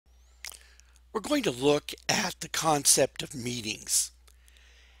We're going to look at the concept of meetings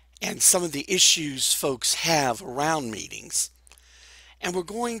and some of the issues folks have around meetings. And we're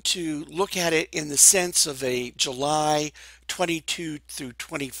going to look at it in the sense of a July 22 through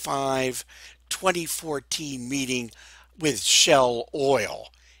 25, 2014 meeting with Shell Oil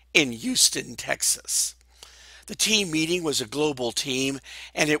in Houston, Texas. The team meeting was a global team,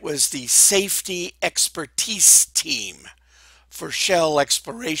 and it was the Safety Expertise Team for Shell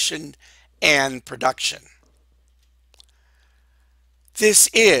Exploration and Production. This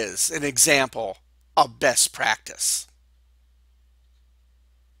is an example of best practice.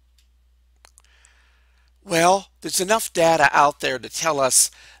 Well, there's enough data out there to tell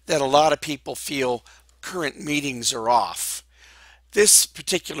us that a lot of people feel current meetings are off. This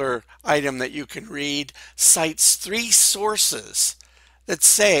particular item that you can read cites 3 sources that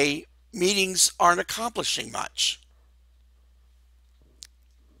say meetings aren't accomplishing much.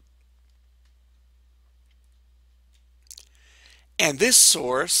 And this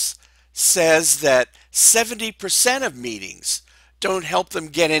source says that 70% of meetings don't help them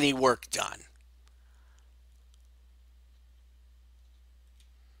get any work done.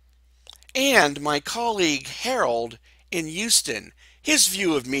 And my colleague Harold in Houston, his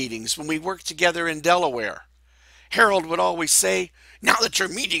view of meetings when we worked together in Delaware. Harold would always say, "Now that your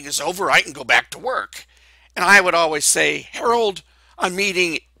meeting is over, I can go back to work." And I would always say, "Harold, a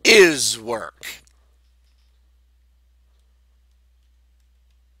meeting is work."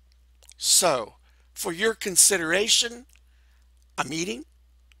 So, for your consideration, a meeting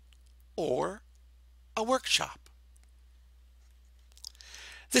or a workshop.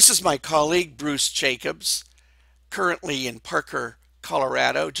 This is my colleague, Bruce Jacobs, currently in Parker,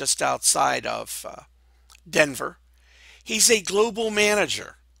 Colorado, just outside of Denver. He's a global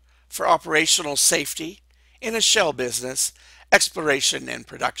manager for operational safety in a shell business, exploration and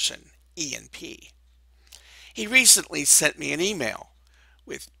production, E&P. He recently sent me an email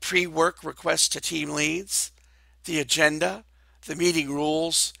with pre-work requests to team leads, the agenda, the meeting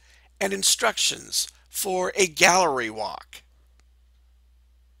rules, and instructions for a gallery walk.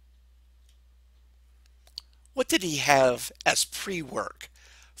 What did he have as pre-work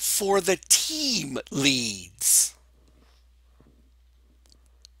for the team leads?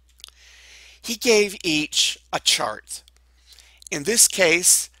 He gave each a chart. In this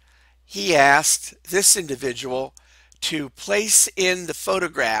case, he asked this individual to place in the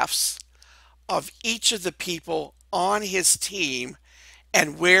photographs of each of the people on his team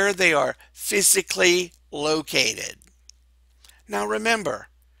and where they are physically located. Now remember,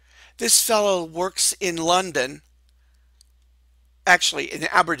 this fellow works in London, actually in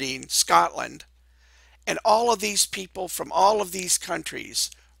Aberdeen, Scotland, and all of these people from all of these countries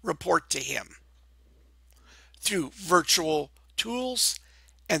report to him through virtual tools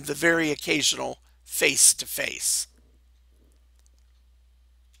and the very occasional face-to-face.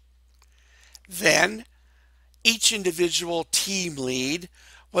 Then each individual team lead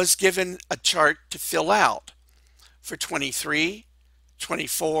was given a chart to fill out for 23,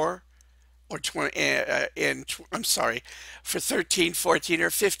 24, or 20, for 13, 14, or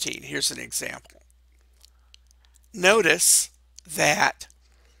 15. Here's an example. Notice that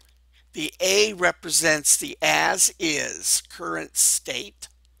the A represents the as-is current state.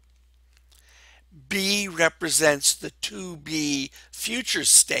 B represents the to-be future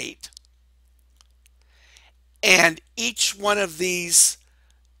state. And each one of these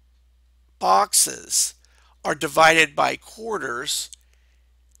boxes are divided by quarters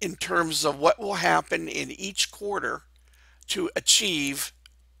in terms of what will happen in each quarter to achieve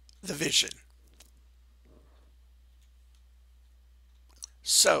the vision.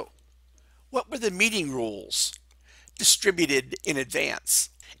 So, what were the meeting rules distributed in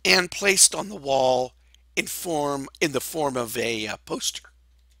advance and placed on the wall in the form of a poster?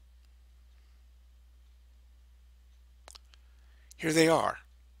 Here they are.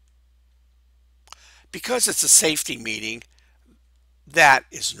 Because it's a safety meeting, that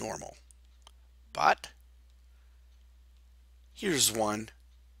is normal. But here's one.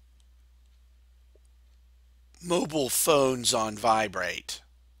 Mobile phones on vibrate.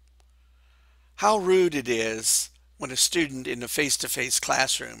 How rude it is when a student in a face-to-face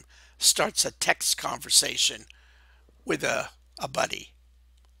classroom starts a text conversation with a buddy.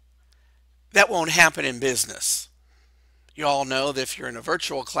 That won't happen in business. You all know that if you're in a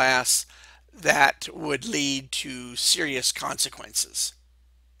virtual class, that would lead to serious consequences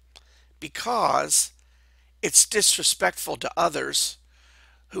because it's disrespectful to others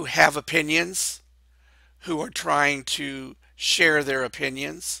who have opinions, who are trying to share their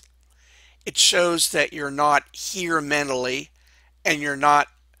opinions. It shows that you're not here mentally and you're not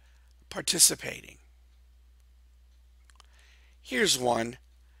participating. Here's one.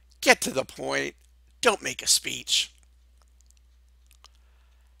 Get to the point. Don't make a speech.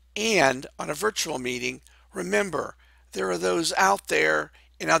 And on a virtual meeting, remember, there are those out there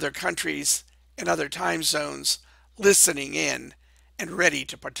in other countries and other time zones listening in and ready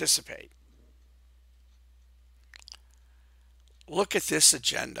to participate. Look at this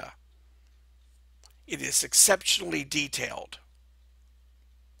agenda. It is exceptionally detailed.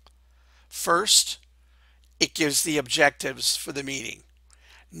 First, it gives the objectives for the meeting.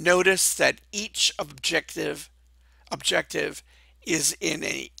 Notice that each objective is in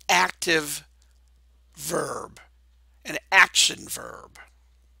an active verb, an action verb.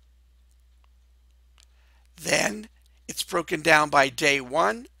 Then it's broken down by day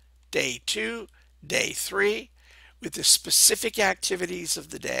 1, day 2, day 3, with the specific activities of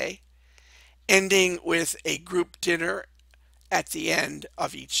the day, ending with a group dinner at the end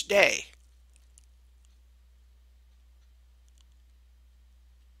of each day.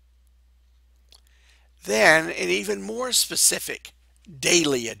 Then an even more specific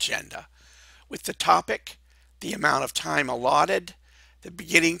daily agenda with the topic, the amount of time allotted, the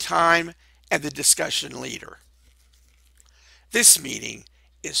beginning time, and the discussion leader. This meeting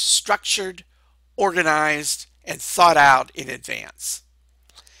is structured, organized, and thought out in advance.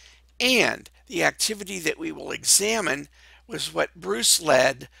 And the activity that we will examine was what Bruce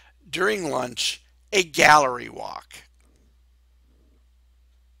led during lunch, a gallery walk.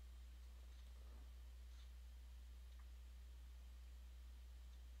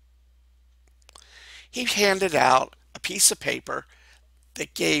 He handed out a piece of paper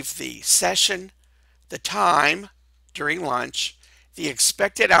that gave the session, the time during lunch, the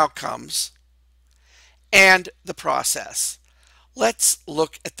expected outcomes, and the process. Let's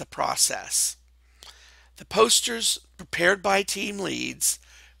look at the process. The posters prepared by team leads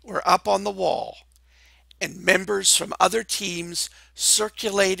were up on the wall, and members from other teams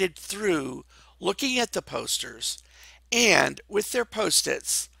circulated through looking at the posters and with their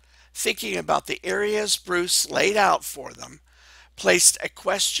post-its, thinking about the areas Bruce laid out for them, placed a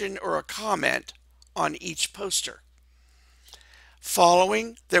question or a comment on each poster.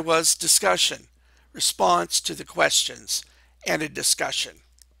 Following, there was discussion, response to the questions, and a discussion.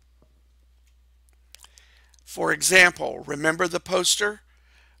 For example, remember the poster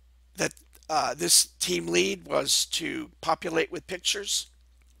that this team lead was to populate with pictures?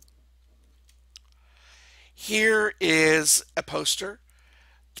 Here is a poster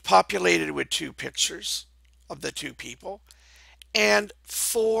populated with 2 pictures of the 2 people and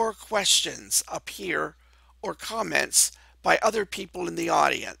 4 questions up here or comments by other people in the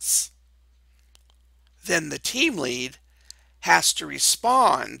audience. Then the team lead has to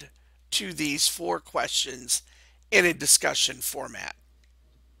respond to these 4 questions in a discussion format.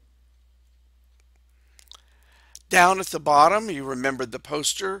 Down at the bottom, you remembered the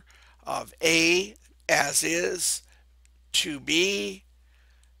poster of A as is, to B,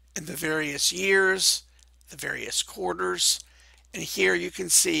 and the various years, the various quarters. And here you can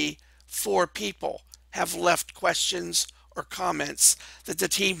see 4 people have left questions or comments that the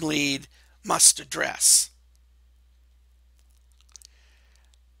team lead must address.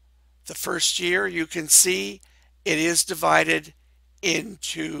 The first year, you can see it is divided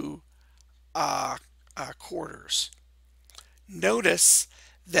into quarters. Notice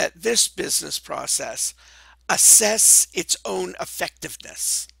that this business process assesses its own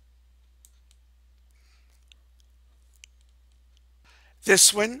effectiveness.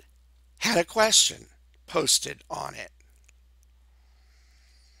 This one had a question posted on it.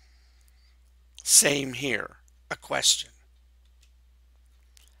 Same here, a question.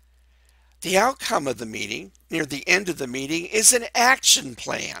 The outcome of the meeting, near the end of the meeting, is an action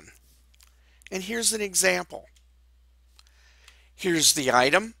plan. And here's an example. Here's the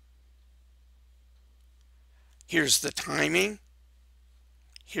item. Here's the timing.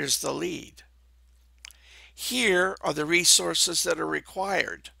 Here's the lead. Here are the resources that are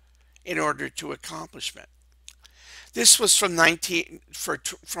required in order to accomplishment. This was from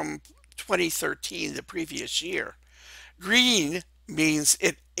 2013, the previous year. Green means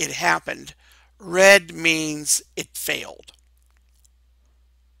it happened. Red means it failed.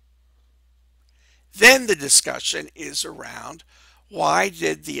 Then the discussion is around why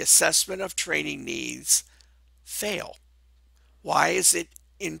did the assessment of training needs fail? Why is it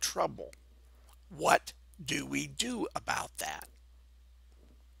in trouble? What do we do about that?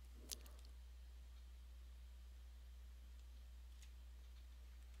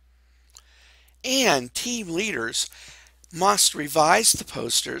 And team leaders must revise the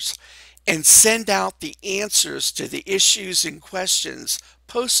posters and send out the answers to the issues and questions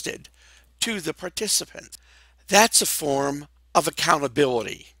posted to the participants. That's a form of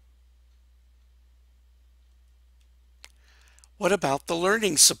accountability. What about the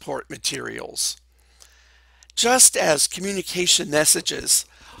learning support materials? Just as communication messages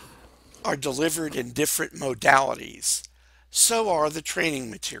are delivered in different modalities, so are the training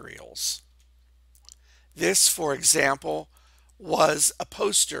materials. This, for example, was a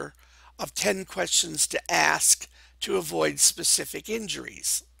poster of 10 questions to ask to avoid specific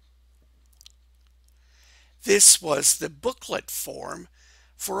injuries. This was the booklet form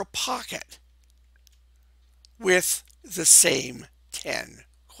for a pocket with the same 10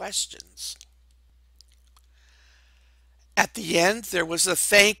 questions. At the end, there was a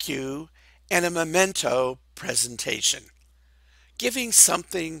thank you and a memento presentation, giving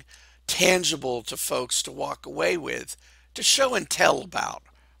something tangible to folks to walk away with, to show and tell about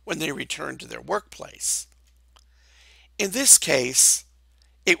when they return to their workplace. In this case,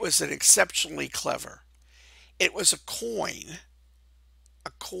 it was an exceptionally clever. It was a coin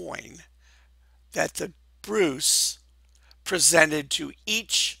that the Bruce presented to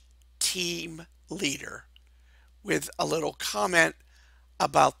each team leader with a little comment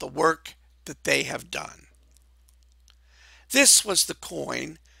about the work that they have done. This was the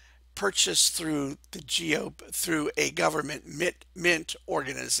coin purchased through a government mint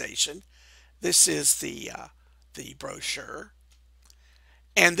organization. This is the brochure,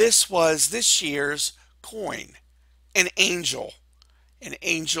 and this was this year's coin, an angel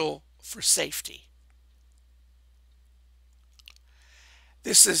for safety.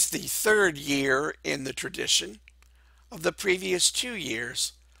 This is the third year in the tradition of the previous 2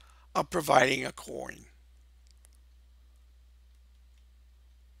 years of providing a coin.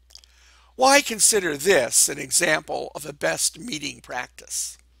 Why consider this an example of a best meeting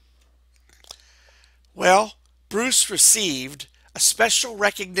practice? Well, Bruce received a special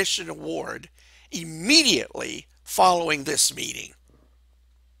recognition award immediately following this meeting.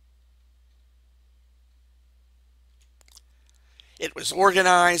 It was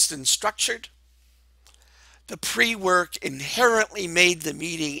organized and structured. The pre-work inherently made the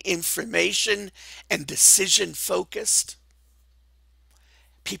meeting information and decision focused.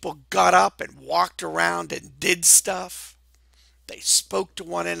 People got up and walked around and did stuff. They spoke to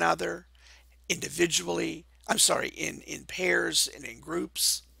one another individually, in pairs and in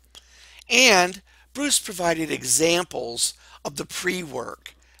groups. And Bruce provided examples of the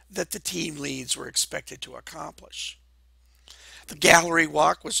pre-work that the team leads were expected to accomplish. The gallery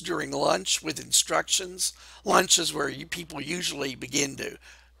walk was during lunch with instructions. Lunch is where people usually begin to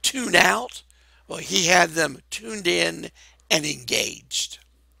tune out. Well, he had them tuned in and engaged.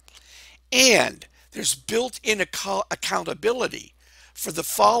 And there's built-in accountability for the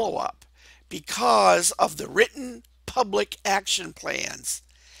follow-up because of the written public action plans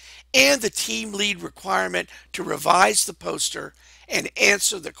and the team lead requirement to revise the poster and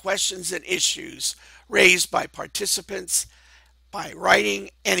answer the questions and issues raised by participants by writing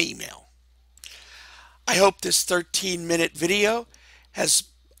and email. I hope this 13-minute video has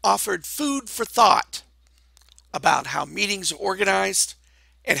offered food for thought about how meetings are organized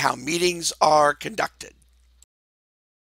and how meetings are conducted.